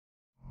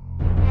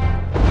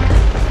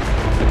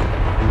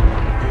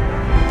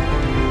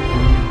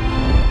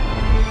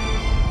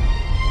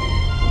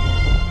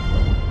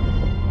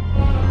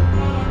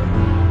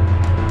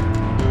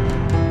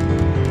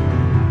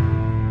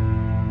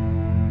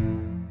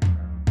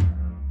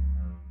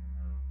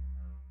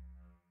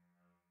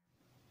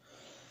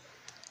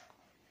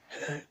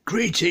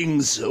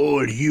Greetings,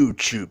 all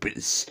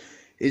YouTubers.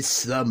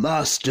 It's the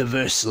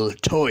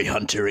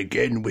Masterversal-Toyhunter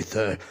again with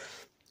a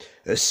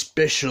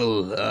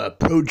special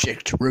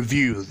project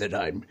review that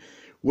I'm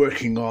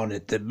working on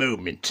at the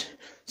moment.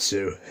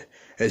 So,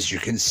 as you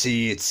can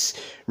see, it's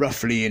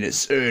roughly in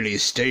its early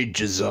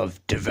stages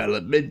of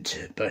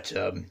development, but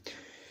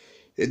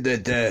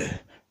the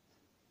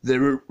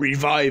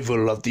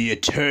revival of the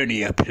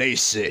Eternia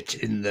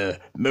Playset in the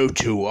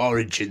MOTU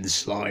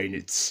Origins line,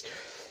 it's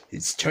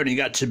turning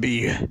out to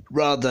be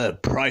rather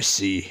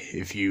pricey,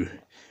 if you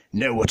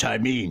know what I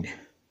mean.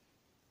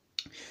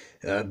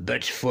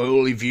 But for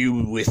all of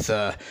you with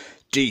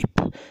deep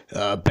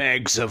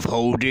bags of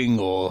holding,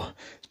 or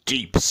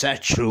deep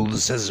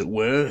satchels, as it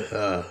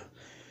were,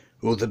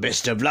 all the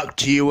best of luck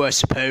to you, I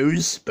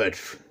suppose. But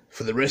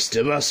for the rest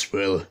of us,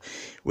 we'll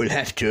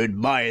have to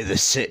admire the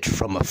set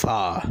from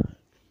afar.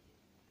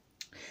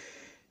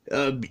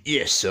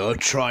 Yes, I'll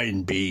try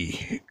and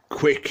be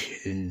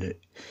quick in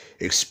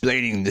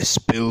explaining this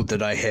build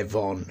that I have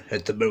on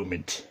at the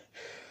moment.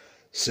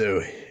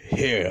 So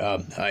here,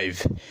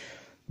 I've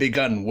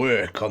begun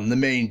work on the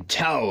main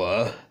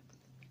tower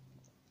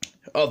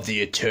of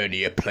the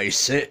Eternia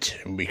playset,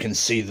 and we can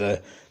see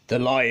the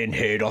lion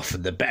head off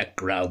in the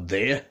background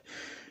there,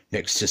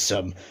 next to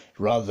some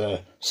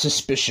rather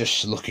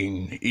suspicious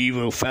looking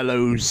evil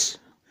fellows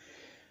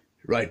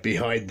right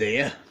behind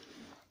there.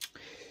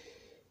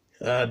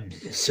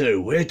 So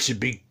where to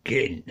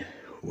begin?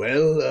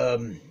 Well,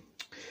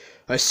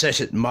 I sat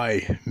at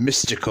my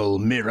mystical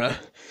mirror,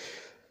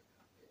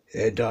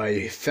 and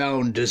I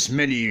found as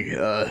many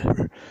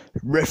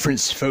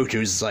reference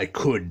photos as I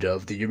could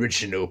of the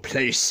original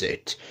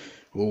playset,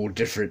 all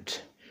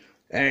different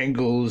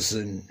angles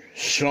and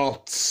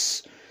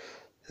shots,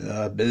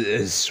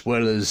 as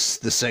well as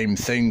the same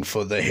thing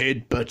for the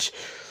head, but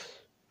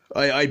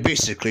I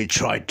basically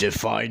tried to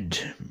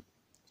find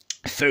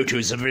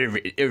photos of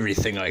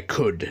everything I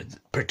could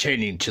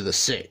pertaining to the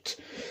set.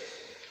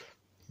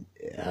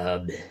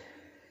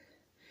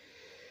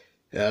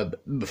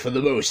 For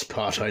the most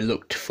part, I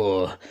looked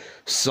for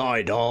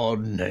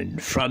side-on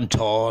and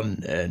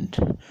front-on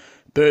and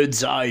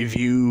bird's-eye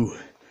view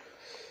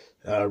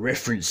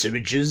reference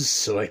images,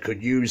 so I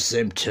could use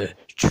them to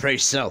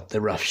trace out the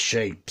rough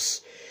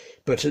shapes.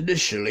 But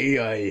initially,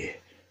 I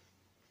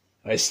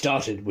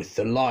started with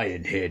the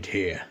lion head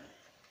here.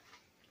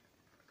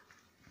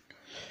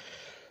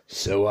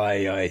 So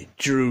I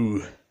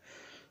drew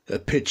a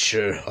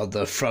picture of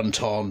the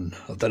front-on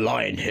of the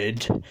lion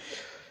head,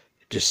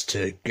 just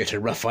to get a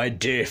rough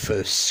idea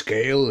for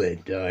scale,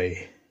 and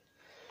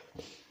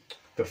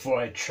before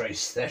I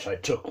traced that, I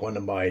took one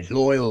of my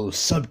Loyal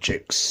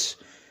Subjects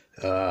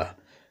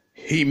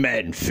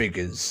He-Man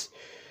figures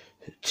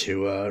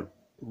to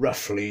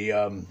roughly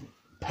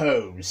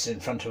pose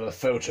in front of a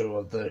photo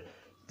of the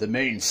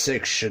main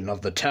section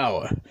of the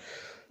tower,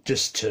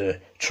 just to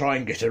try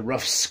and get a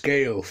rough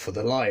scale for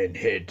the lion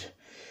head.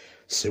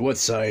 So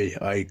once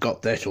I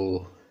got that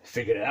all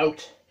figured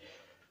out,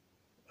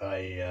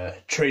 I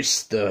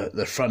traced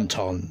the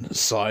front-on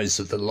size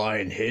of the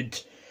lion head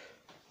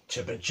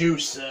to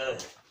produce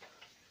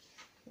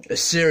a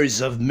series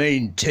of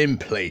main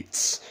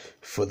templates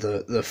for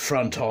the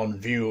front-on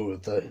view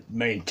of the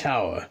main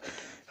tower.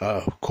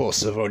 Of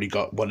course, I've only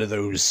got one of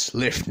those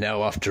left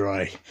now after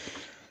I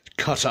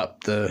cut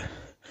up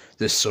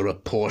this sort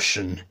of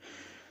portion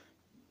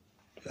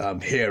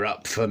here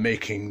up for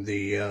making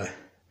the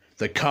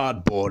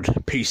cardboard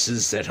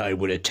pieces that I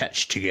would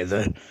attach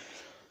together.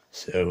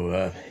 So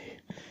I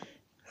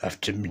have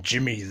to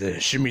shimmy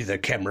the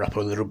camera up a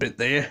little bit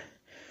there,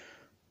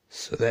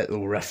 so that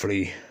will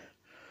roughly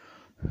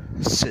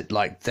sit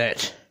like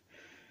that,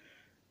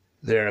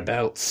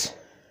 thereabouts.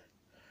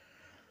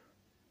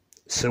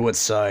 So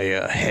once I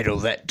had all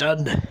that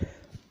done,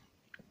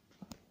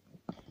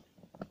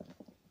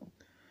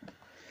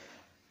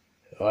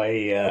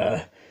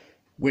 I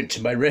went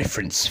to my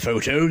reference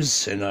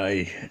photos, and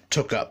I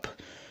took up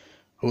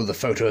all the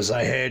photos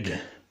I had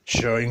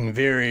showing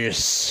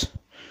various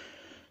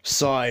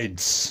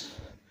sides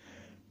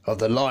of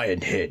the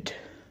lion head,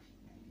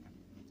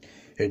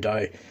 and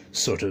I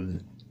sort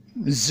of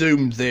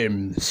zoomed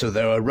them so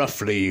they were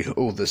roughly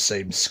all the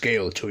same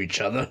scale to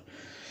each other,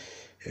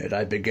 and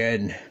I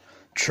began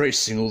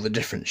tracing all the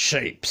different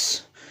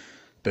shapes.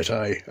 But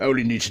I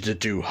only needed to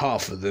do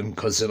half of them,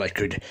 because then I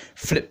could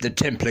flip the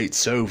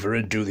templates over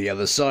and do the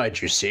other side,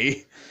 you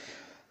see.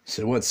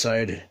 So once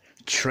I'd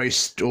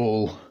traced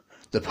all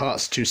the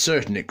parts to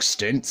certain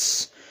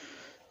extents,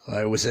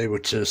 I was able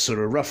to sort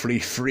of roughly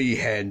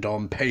freehand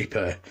on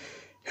paper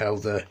how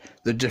the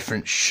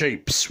different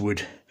shapes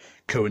would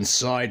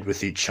coincide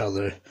with each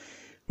other,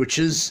 which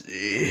has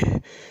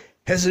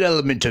an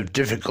element of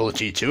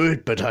difficulty to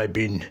it, but I've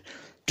been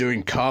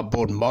doing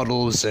cardboard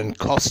models and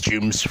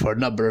costumes for a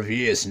number of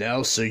years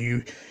now, so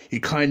you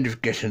kind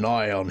of get an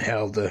eye on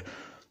how the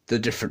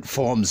different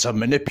forms are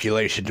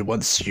manipulated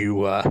once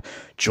you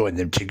join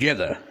them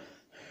together.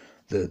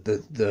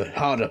 The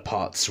harder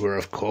parts were,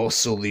 of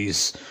course, all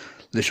these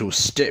little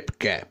step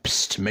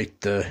gaps to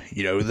make the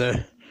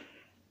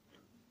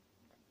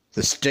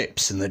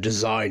steps and the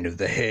design of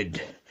the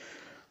head,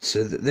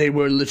 so that they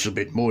were a little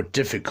bit more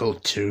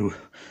difficult to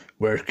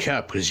work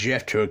out, because you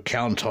have to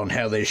account on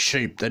how they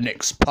shape the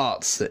next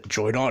parts that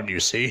join on, you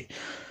see.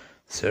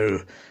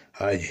 So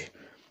I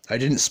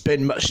didn't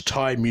spend much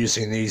time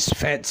using these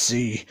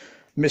fancy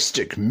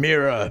mystic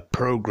mirror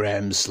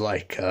programs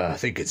like I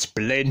think it's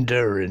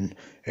Blender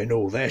and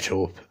all that,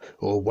 or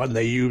one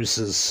they use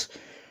as,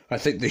 I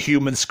think the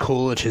humans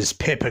call it as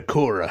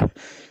Peppercora.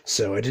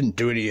 So I didn't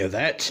do any of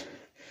that.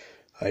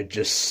 I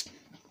just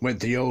went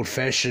the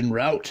old-fashioned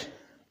route.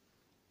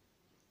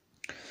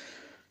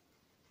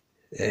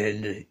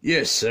 And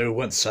yes, so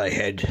once I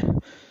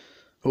had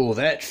all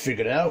that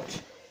figured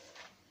out,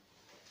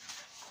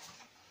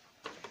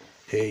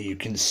 here you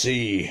can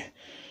see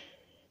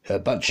a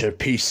bunch of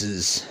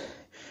pieces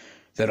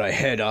that I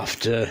had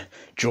after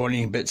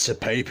joining bits of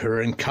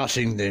paper and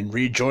cutting, then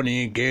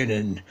rejoining again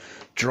and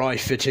dry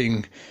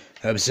fitting.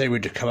 I was able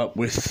to come up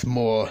with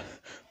more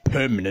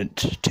permanent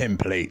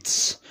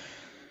templates.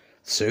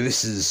 So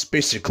this is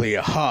basically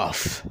a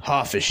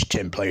halfish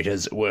template,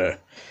 as it were.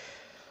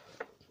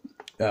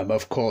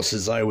 Of course,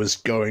 as I was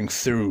going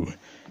through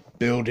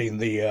building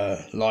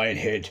the lion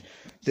head,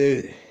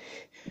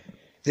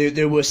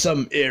 there were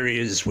some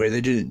areas where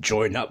they didn't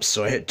join up,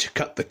 so I had to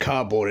cut the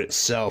cardboard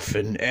itself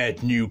and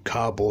add new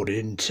cardboard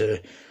in to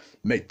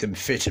make them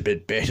fit a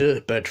bit better,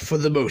 but for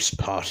the most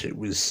part it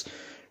was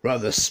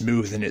rather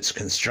smooth in its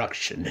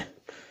construction.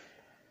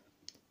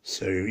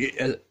 So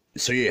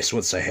yes,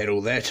 once I had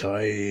all that,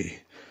 I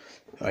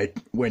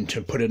went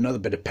and put another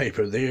bit of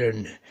paper there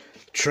and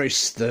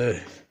traced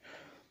the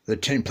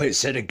template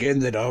set again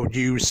that I would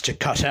use to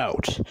cut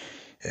out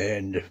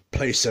and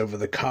place over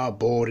the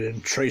cardboard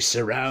and trace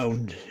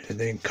around, and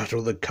then cut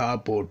all the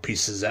cardboard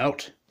pieces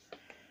out.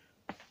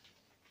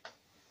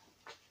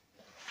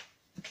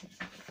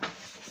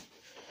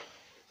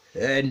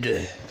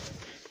 And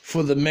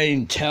for the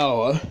main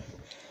tower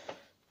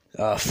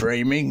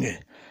framing,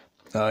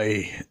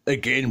 I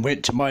again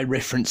went to my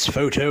reference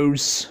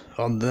photos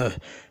on the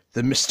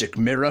mystic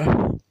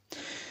mirror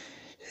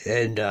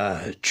and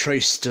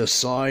traced a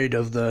side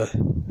of the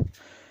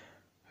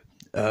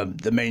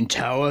main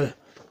tower,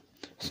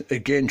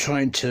 again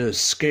trying to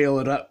scale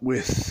it up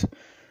with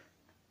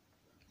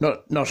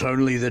not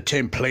only the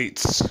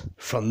templates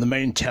from the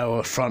main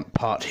tower front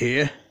part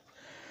here,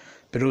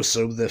 but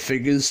also the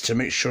figures, to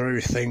make sure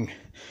everything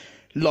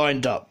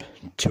lined up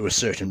to a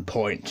certain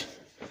point.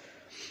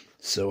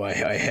 So I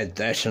had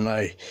that, and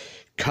I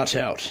cut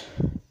out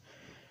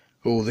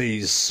all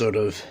these sort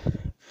of,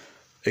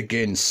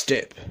 again,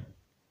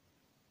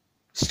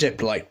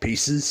 step-like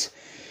pieces.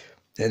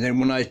 And then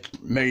when I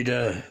made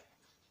a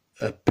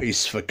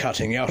piece for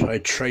cutting out, I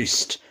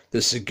traced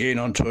this again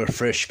onto a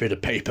fresh bit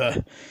of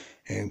paper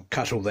and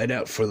cut all that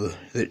out for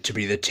it to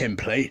be the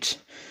template.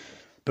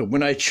 But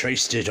when I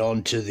traced it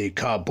onto the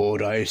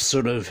cardboard, I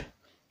sort of,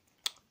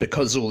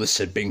 because all this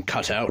had been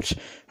cut out,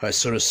 I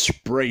sort of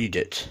sprayed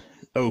it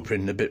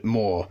open a bit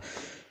more,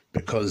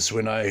 because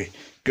when I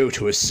go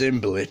to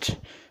assemble it,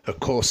 of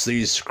course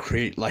these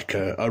create like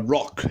a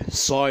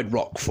side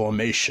rock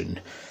formation,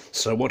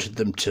 so I wanted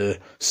them to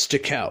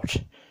stick out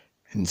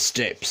in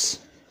steps.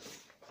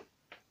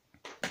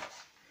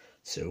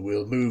 So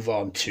we'll move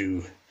on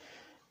to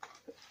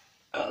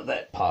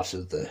that part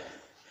of the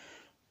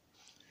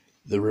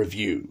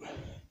review.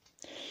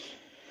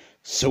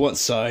 So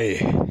once I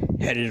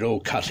had it all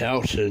cut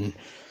out and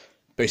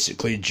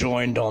basically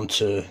joined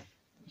onto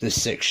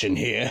this section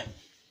here,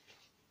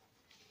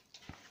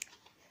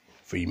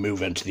 if we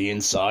move into the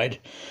inside,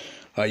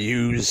 I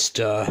used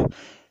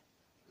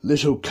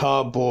little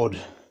cardboard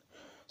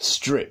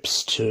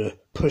strips to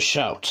push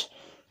out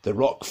the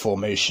rock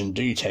formation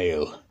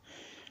detail.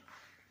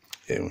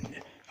 And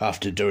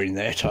after doing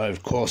that, I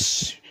of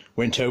course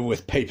went over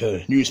with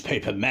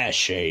newspaper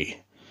mache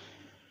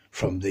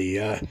from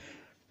the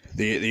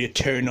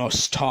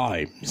Eternia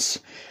Times,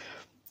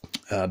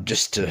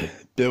 just to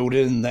build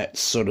in that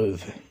sort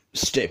of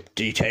step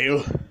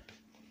detail.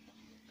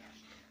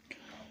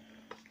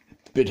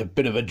 Bit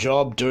of a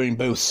job doing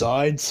both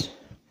sides.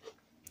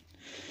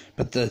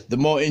 But the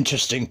more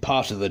interesting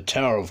part of the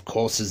tower, of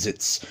course, is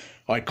its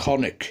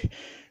iconic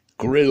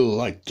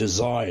grill-like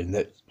design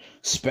that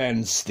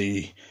spans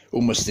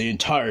almost the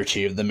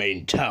entirety of the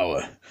main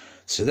tower.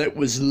 So that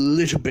was a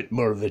little bit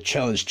more of a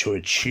challenge to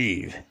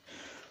achieve.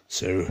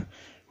 So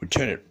we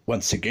turn it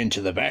once again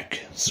to the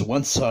back. So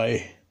once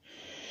I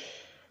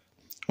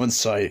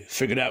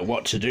figured out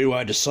what to do,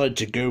 I decided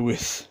to go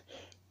with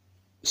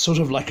sort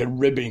of like a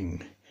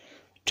ribbing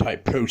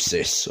type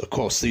process. Of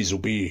course, these will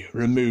be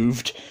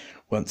removed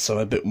once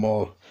I'm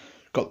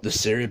got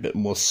this area a bit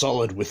more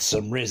solid with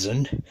some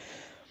resin.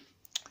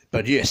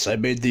 But yes, I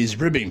made these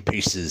ribbing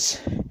pieces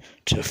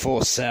to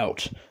force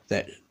out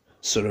that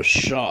sort of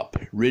sharp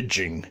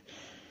ridging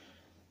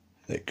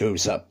that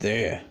goes up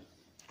there.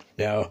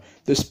 Now,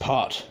 this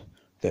part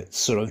that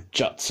sort of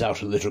juts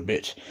out a little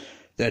bit,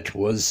 that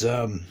was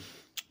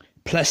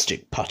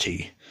plastic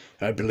putty,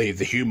 I believe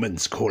the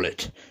humans call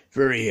it.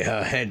 Very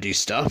handy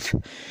stuff.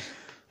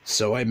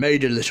 So I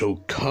made a little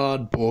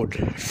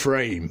cardboard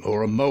frame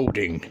or a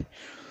moulding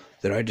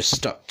that I just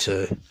stuck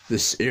to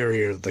this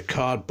area of the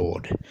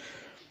cardboard,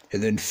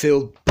 and then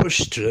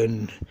pushed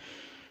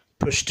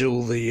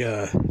all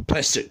the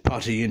plastic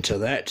putty into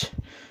that,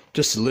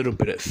 just a little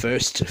bit at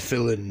first to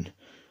fill in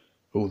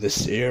all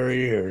this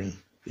area and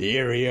the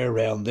area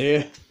around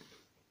there.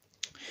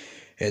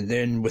 And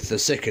then with the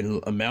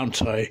second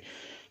amount I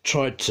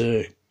tried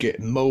to get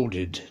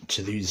moulded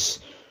to these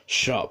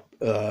sharp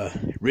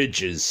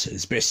ridges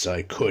as best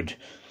I could.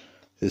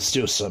 There's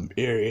still some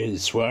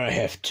areas where I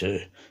have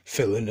to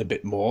fill in a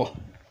bit more.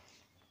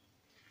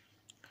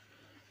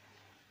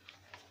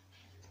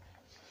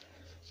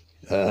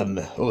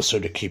 Also,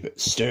 to keep it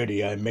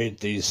sturdy, I made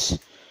these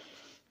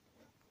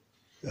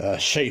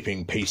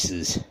shaping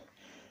pieces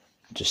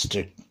just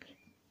to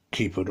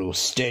keep it all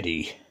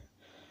steady.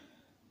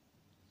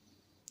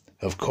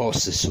 Of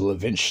course, this will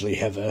eventually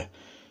have a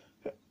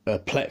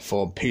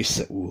platform piece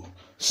that will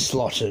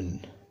slot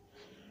in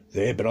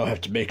there, but I'll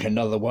have to make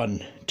another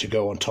one to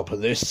go on top of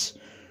this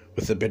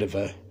with a bit of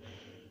a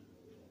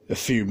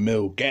few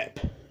mil gap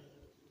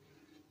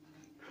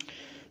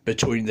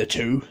between the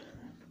two.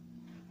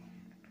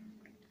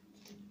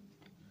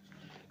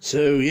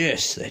 So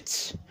yes,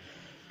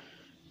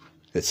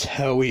 that's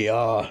how we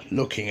are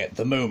looking at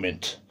the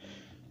moment.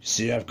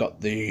 See, I've got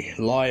the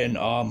lion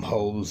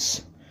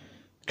armholes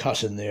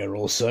cut in there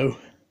also.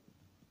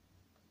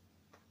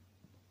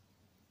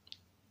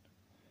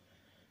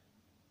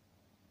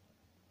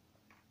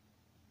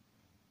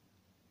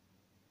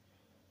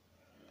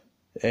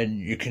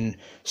 And you can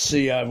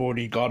see I've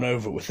already gone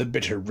over it with a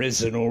bit of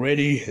resin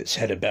already. It's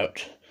had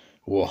about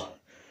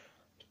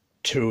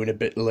 2 and a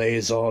bit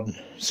layers on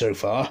so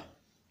far.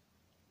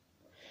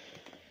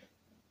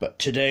 But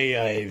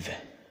today I've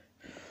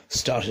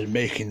started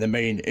making the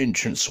main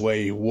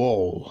entranceway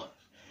wall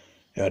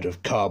out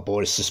of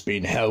cardboard. It's just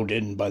been held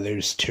in by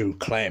those 2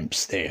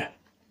 clamps there.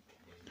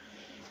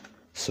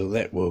 So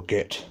that will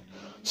get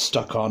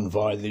stuck on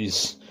via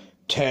these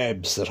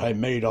tabs that I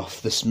made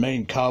off this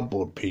main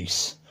cardboard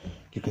piece.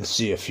 You can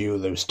see a few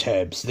of those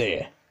tabs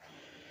there.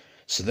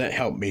 So that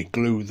helped me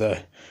glue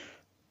the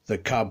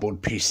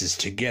cardboard pieces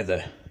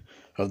together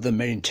of the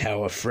main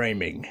tower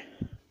framing.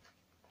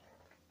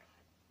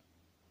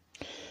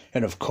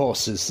 And of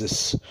course there's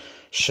this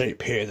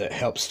shape here that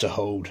helps to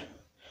hold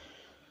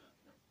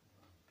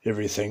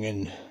everything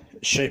in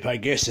shape, I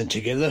guess, and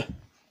together.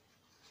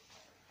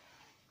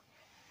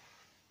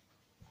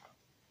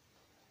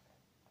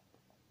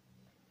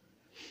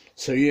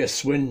 So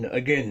yes, when,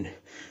 again,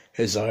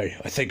 as I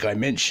think I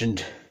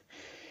mentioned,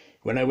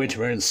 when I went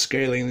around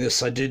scaling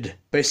this, I did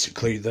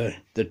basically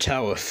the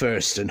tower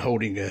first and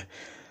holding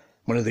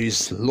one of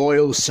these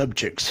Loyal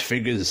Subjects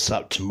figures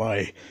up to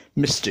my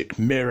Mystic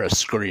mirror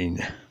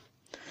screen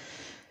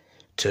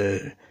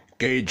to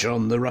gauge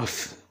on the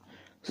rough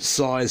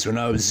size when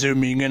I was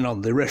zooming in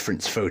on the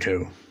reference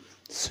photo.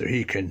 So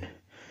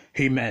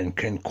He-Man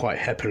can quite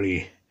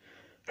happily,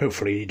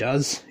 hopefully he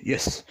does,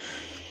 yes,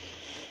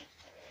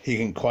 he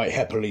can quite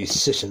happily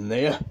sit in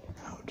there.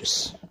 I'll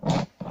just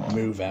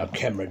move our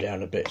camera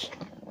down a bit.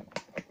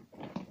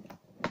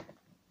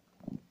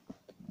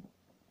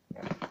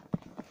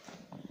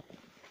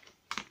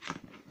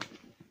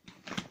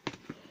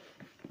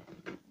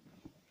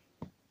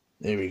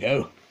 There we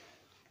go.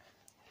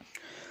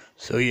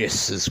 So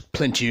yes, there's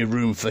plenty of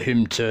room for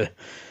him to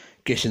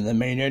get in the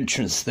main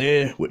entrance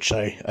there, which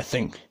I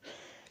think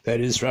that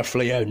is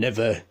roughly. I've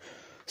never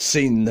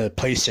seen the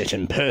playset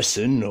in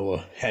person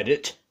or had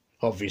it.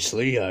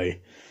 Obviously, I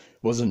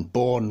wasn't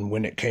born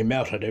when it came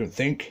out, I don't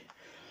think.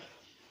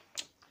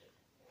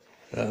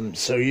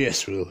 So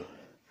yes, we'll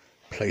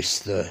place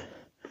the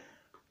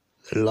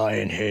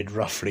lion head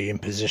roughly in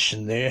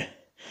position there.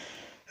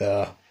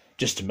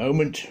 Just a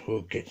moment,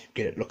 we'll get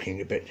it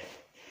looking a bit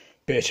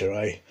better.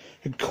 I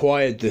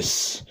acquired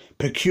this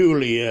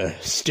peculiar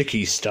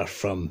sticky stuff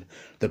from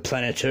the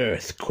planet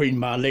Earth, Queen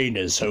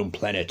Marlena's home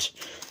planet.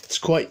 It's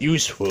quite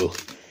useful.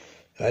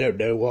 I don't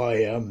know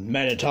why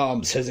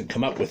Man-at-Arms hasn't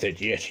come up with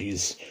it yet.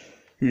 He's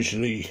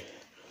usually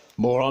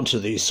more onto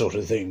these sort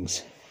of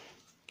things.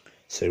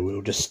 So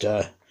we'll just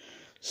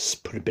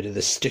put a bit of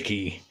the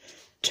sticky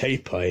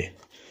tape, I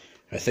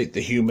think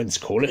the humans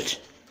call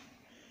it.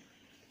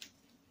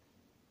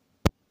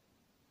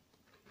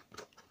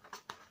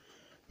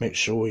 Make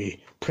sure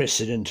we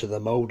press it into the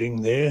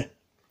moulding there.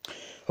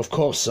 Of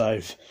course,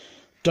 I've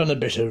done a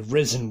bit of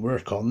resin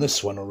work on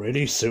this one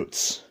already, so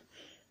it's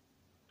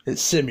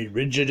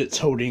semi-rigid, it's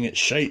holding its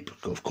shape.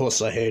 Of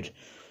course, I had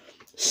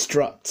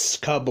struts,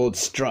 cardboard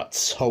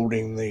struts,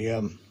 holding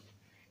the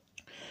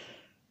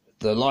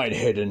lion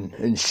head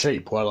in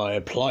shape while I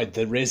applied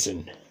the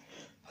resin.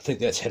 I think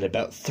that's had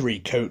about 3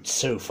 coats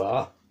so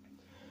far.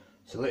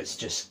 So let's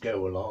just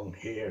go along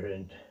here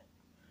and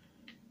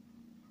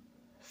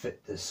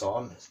fit this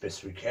on as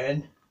best we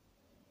can.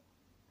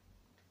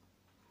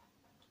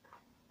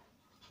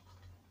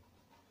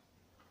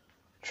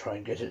 Try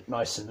and get it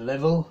nice and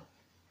level.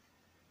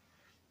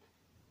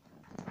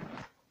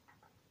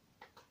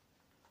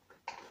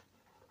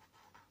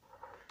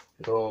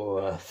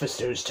 Oh,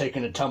 Fisto's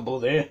taken a tumble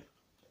there,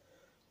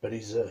 but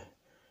he's a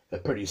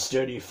pretty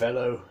sturdy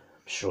fellow.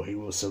 I'm sure he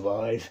will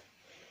survive.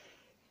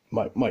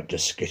 Might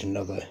just get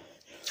another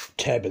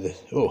tab of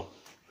this. Oh,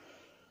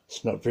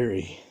 it's not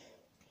very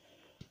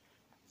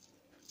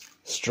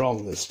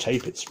strong, this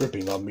tape. It's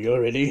ripping on me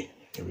already.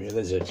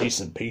 There's a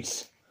decent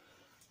piece.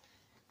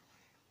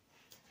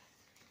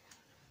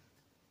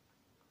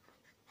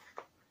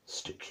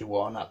 Stick you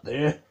on up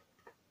there.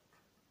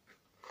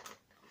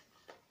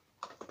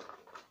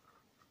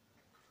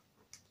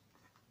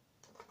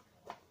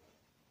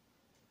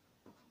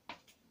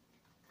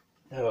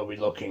 How are we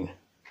looking?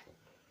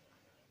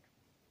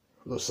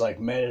 Looks like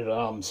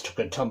Man-at-Arms took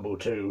a tumble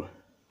too.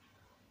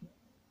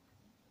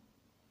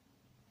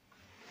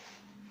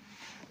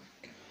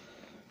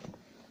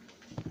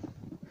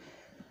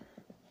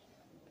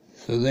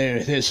 So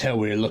there's how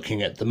we're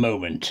looking at the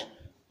moment.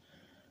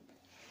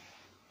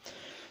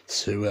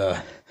 So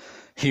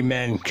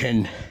He-Man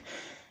can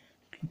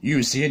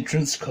use the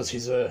entrance because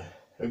he's a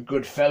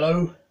good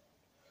fellow.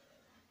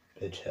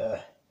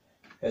 But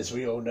as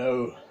we all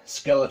know,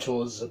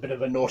 Skeletor's a bit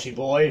of a naughty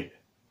boy.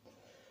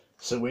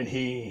 So when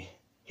he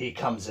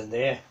comes in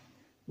there,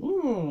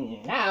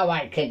 now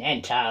I can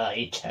enter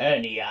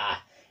Eternia.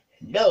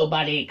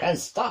 Nobody can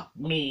stop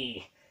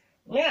me.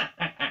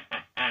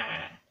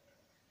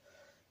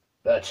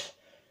 But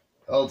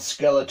old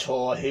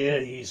Skeletor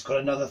here, he's got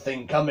another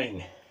thing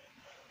coming.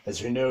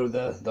 As we know,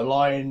 the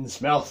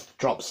lion's mouth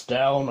drops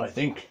down, I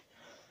think,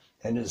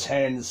 and his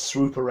hands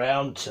swoop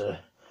around to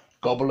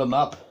gobble him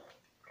up.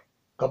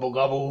 Gobble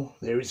gobble,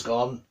 there he's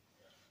gone.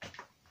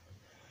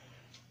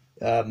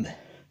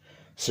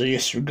 So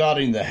yes,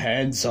 regarding the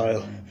hands,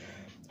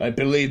 I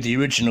believe the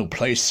original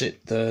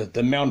playset,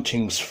 the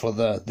mountings for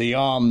the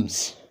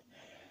arms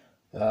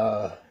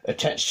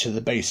attached to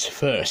the base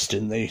first,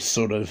 and they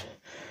sort of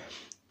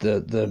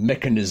the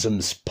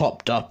mechanisms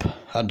popped up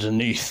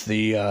underneath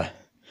the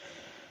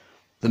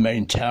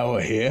main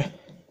tower here,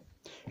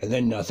 and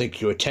then I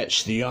think you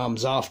attach the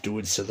arms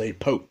afterwards, so they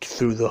poked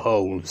through the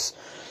holes.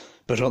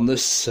 But on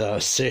this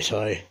set,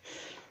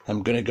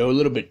 I'm going to go a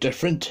little bit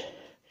different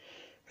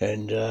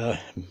and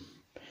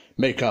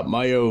make up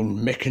my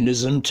own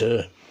mechanism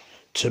to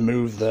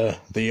move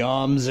the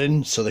arms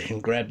in so they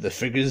can grab the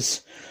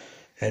figures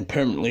and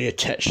permanently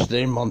attach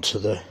them onto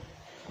the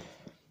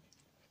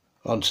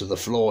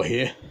floor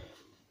here,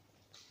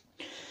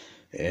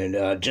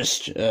 and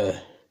just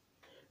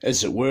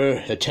as it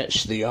were,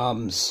 attach the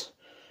arms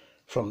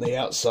from the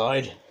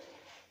outside.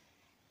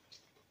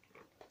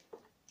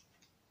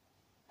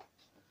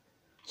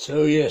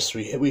 So yes,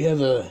 we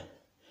have a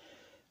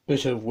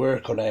bit of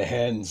work on our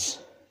hands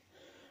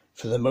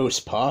for the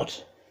most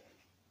part.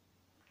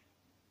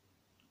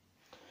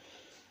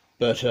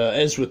 But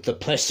as with the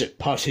plastic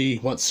putty,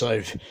 once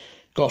I've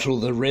got all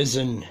the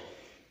resin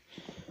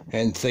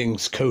and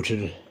things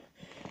coated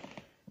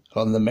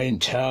on the main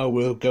tower,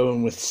 we'll go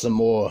in with some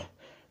more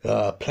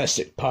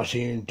plastic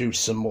putty and do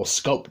some more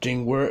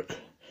sculpting work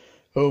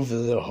over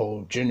the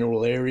whole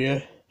general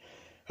area.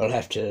 I'll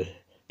have to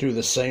do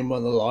the same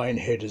on the lion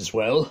head as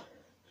well,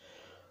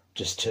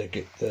 just to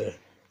get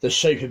the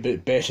shape a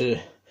bit better.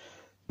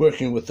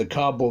 Working with the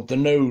cardboard, the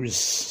nose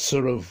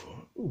sort of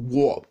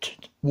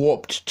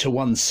warped to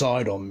one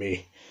side on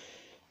me.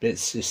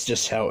 It's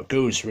just how it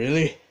goes,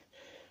 really.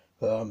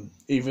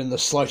 Even the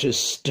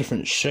slightest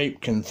different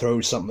shape can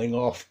throw something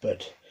off,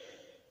 but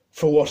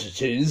for what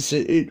it is,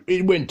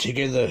 it went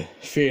together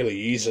fairly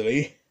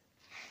easily.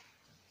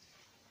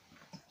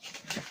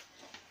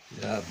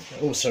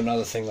 Also,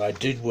 another thing I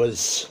did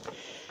was,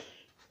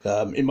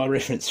 in my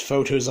reference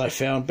photos, I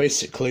found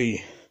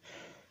basically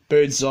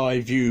bird's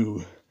eye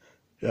view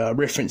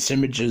reference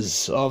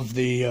images of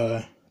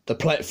the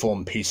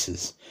platform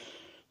pieces.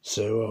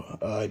 So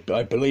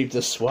I believe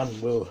this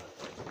one will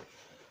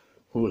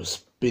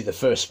be the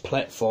first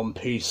platform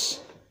piece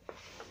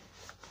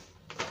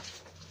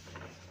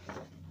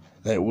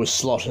that was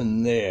slot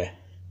in there,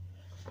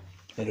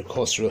 and of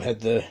course we'll have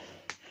the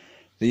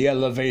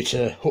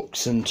elevator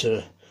hooks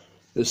into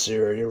this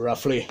area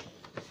roughly.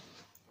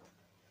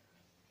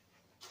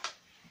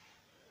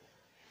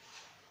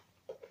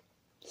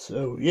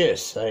 So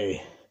yes,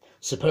 I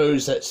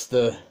suppose that's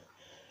the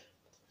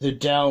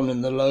down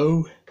and the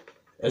low,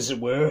 as it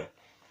were.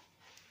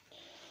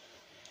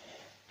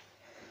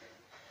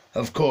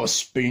 Of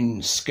course,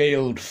 been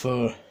scaled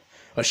for,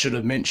 I should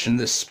have mentioned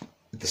this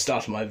at the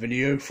start of my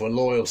video, for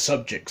Loyal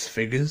Subjects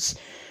figures.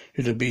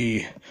 It'll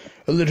be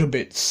a little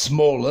bit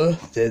smaller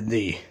than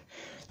the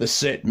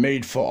set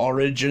made for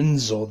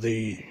Origins or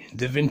the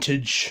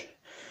vintage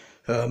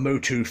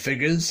MOTU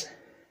figures,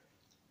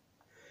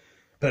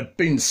 but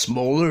being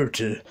smaller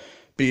to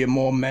be a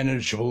more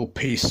manageable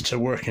piece to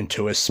work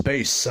into a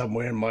space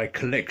somewhere in my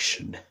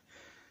collection.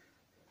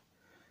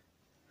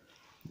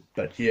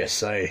 But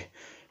yes, I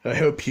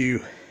hope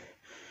you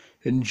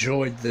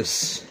enjoyed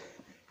this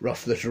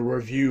rough little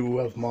review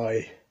of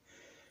my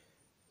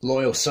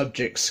Loyal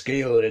Subjects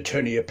scale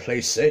Eternia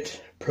Playset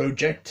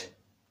project.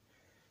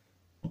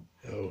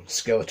 Oh,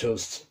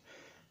 Skeletor's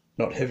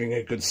not having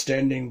a good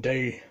standing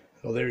day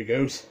Oh, there he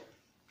goes.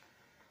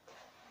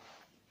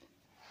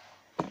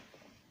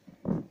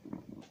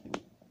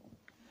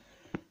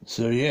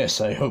 So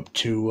yes, I hope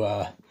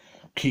to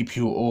keep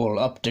you all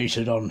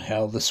updated on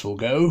how this will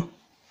go.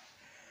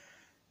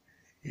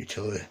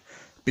 It'll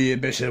be a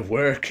bit of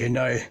work, and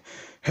I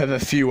have a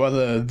few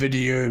other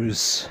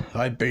videos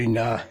I've been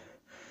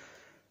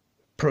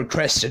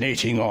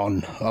procrastinating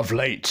on of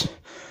late.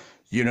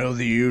 You know,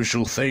 the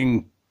usual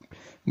thing,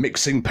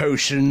 mixing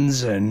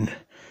potions and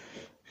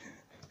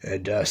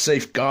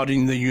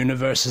safeguarding the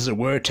universe, as it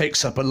were,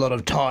 takes up a lot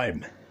of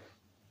time.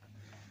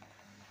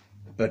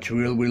 But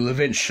we'll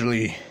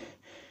eventually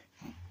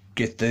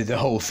get the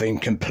whole thing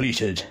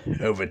completed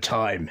over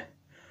time.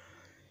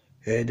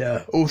 And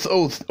all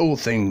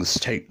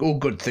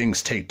good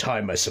things take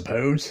time, I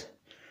suppose.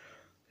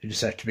 You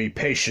just have to be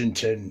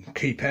patient and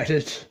keep at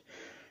it.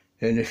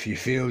 And if you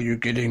feel you're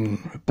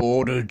getting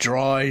bored or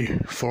dry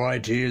for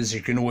ideas,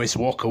 you can always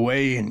walk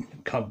away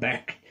and come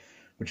back,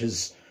 which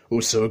is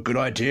also a good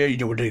idea. You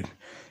don't want to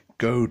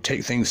go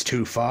take things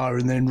too far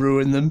and then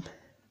ruin them.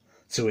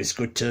 It's always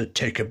good to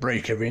take a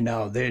break every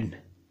now and then.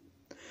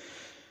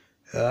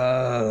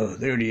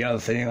 The only other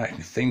thing I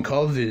can think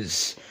of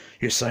is,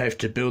 yes, I have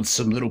to build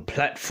some little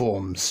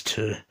platforms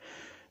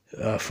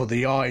for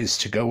the eyes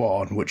to go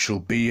on, which will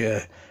be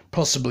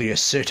possibly a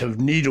set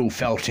of needle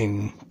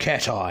felting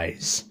cat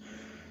eyes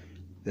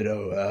that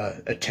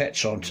I'll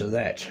attach onto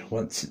that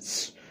once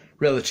it's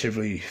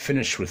relatively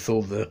finished with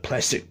all the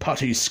plastic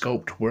putty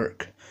sculpt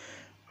work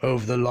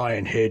over the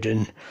lion head.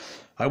 And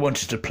I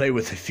wanted to play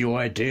with a few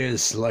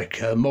ideas,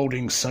 like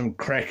moulding some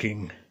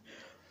cracking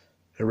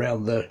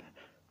around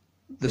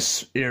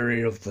this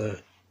area of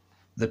the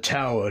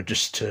tower,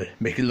 just to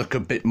make it look a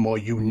bit more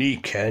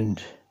unique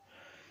and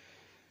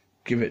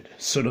give it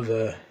sort of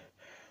a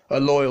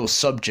Loyal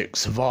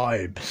Subjects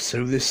vibe.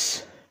 So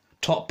this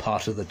top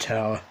part of the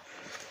tower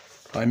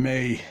I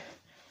may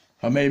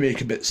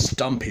make a bit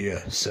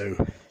stumpier, so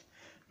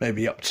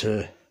maybe up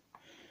to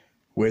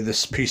where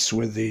this piece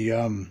with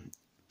the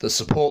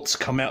supports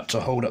come out to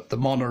hold up the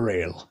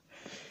monorail.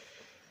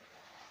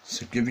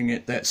 So giving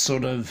it that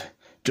sort of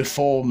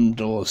deformed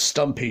or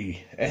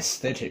stumpy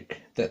aesthetic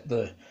that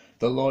the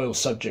Loyal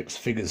Subjects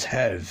figures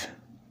have.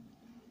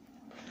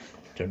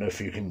 Don't know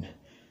if you can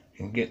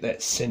get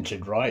that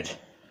centered right.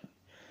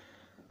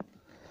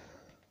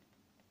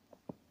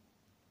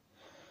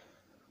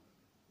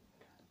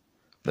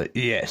 But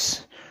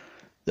yes,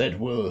 that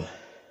will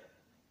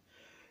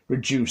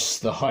reduce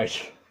the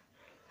height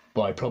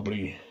by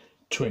probably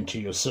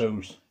 20 or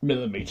so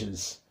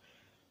millimeters,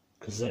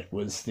 because that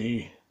was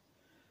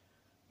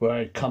where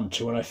I'd come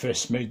to when I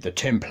first made the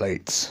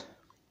templates.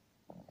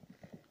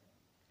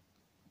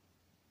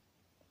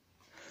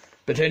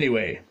 But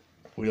anyway,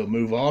 we'll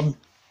move on.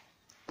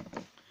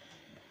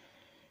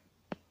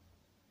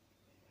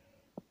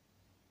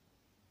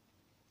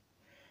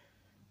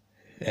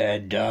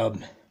 And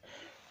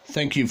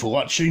thank you for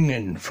watching,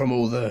 and from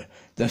all the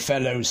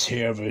fellows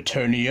here of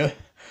Eternia,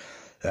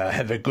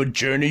 have a good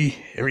journey,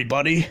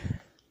 everybody.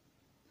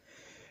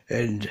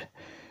 And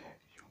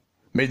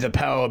may the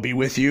power be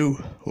with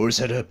you, or is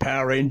that a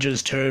Power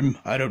Rangers term?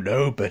 I don't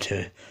know, but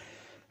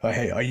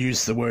I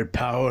use the word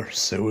power,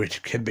 so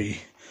it can be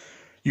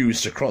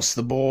used across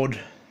the board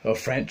of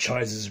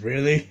franchises,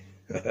 really.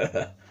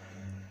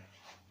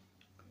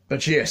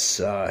 But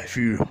yes, if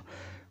you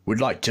would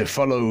like to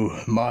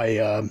follow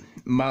my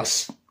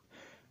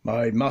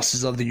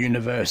Masters of the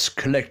Universe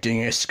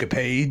collecting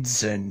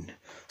escapades and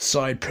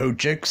side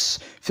projects,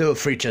 feel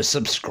free to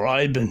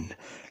subscribe and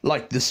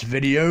like this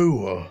video,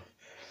 or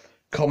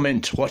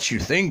comment what you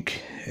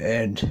think.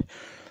 And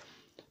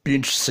be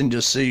interesting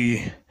to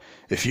see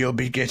if you'll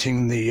be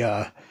getting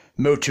the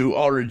MOTU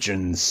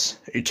Origins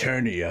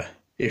Eternia,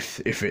 if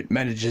it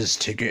manages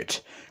to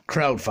get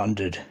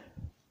crowdfunded.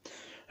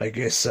 I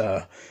guess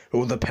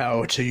all the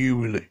power to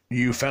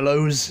you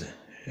fellows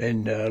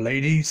and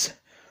ladies.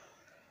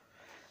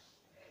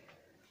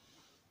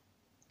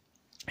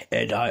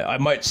 And I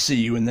might see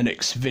you in the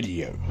next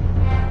video.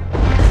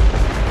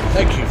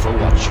 Thank you for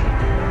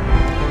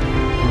watching.